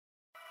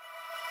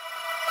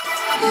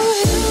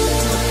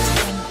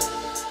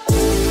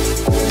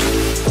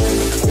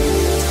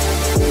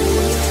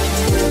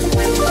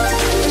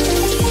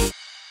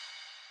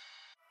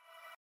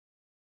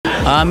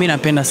Mimi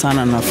napenda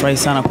sana na nafurahi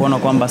sana kuona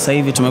kwamba sasa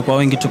hivi tumekuwa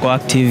wengi, tuko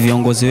active,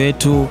 viongozi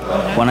wetu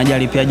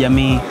wanajali pia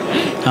jamii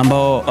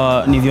ambao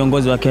ni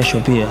viongozi wa kesho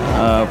pia,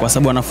 kwa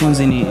sababu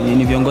wanafunzi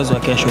ni viongozi wa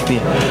kesho pia.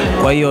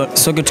 Kwa hiyo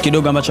sio kitu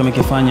kidogo ambacho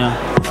amekifanya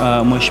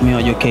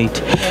Mheshimiwa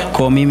Jokate.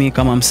 Kwa mimi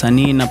kama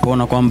msanii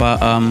napoona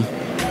kwamba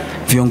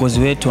viongozi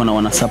wetu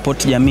wana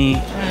support jamii,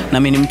 na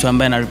mimi ni mtu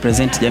ambaye na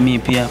represent jamii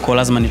pia, kwa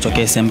lazima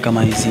nitokee sehemu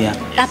kama hizi ya.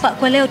 Hapa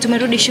kwa leo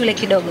tumerudi shule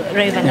kidogo.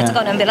 Rayvanny,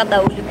 nataka uniambie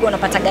labda ulikuwa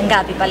unapata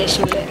ngapi pale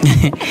shule?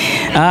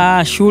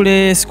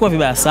 Shule sikuwa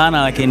vibaya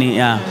sana,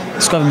 lakini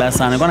sikuwa vibaya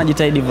sana. Nilikuwa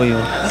najitahidi hivyo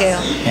hiyo. Ndio.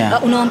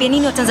 Unawaambia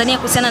nini wa Tanzania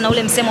kuhusiana na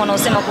ule msemo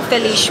unaosema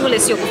kufeli shule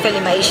sio kufeli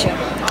maisha?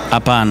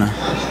 Hapana.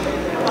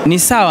 Ni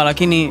sawa,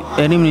 lakini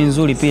elimu ni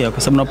nzuri pia,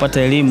 kwa sababu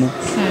unapata elimu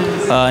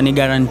ni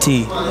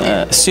guarantee.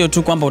 Sio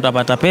tu kwamba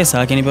utapata pesa,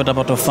 lakini pia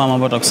utapata ufahamu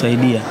ambao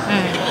utakusaidia.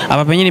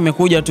 Hapa penyewe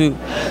nimekuja tu,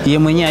 yeye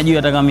mwenyewe ajui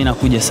hata kama mimi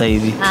nakuja sasa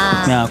hivi.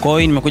 Kwa hiyo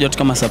nimekuja tu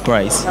kama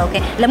surprise.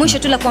 Okay. La mwisho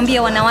tu la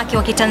kuambia wanawake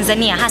wa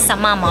Kitanzania, hasa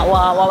mama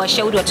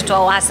washauri watoto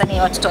wao, hasa ni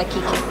watoto wa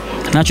kike.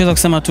 Nachoweza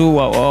kusema tu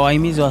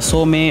wahimizi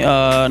wasome,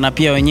 na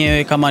pia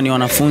wenyewe kama ni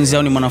wanafunzi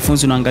au ni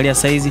mwanafunzi unaangalia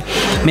sasa hizi,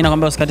 mimi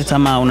nakwambia usikate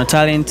tamaa, una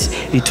talent,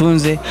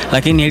 itunze,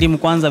 lakini elimu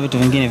kwanza, vitu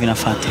vingine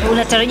vinafuata.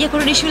 Unatarajia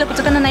kurudi shule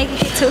kutokana na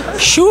hiki kitu?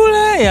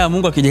 Shule,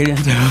 Mungu akijalia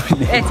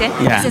nitarudi.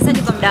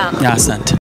 Asante kwa muda wako. Asante.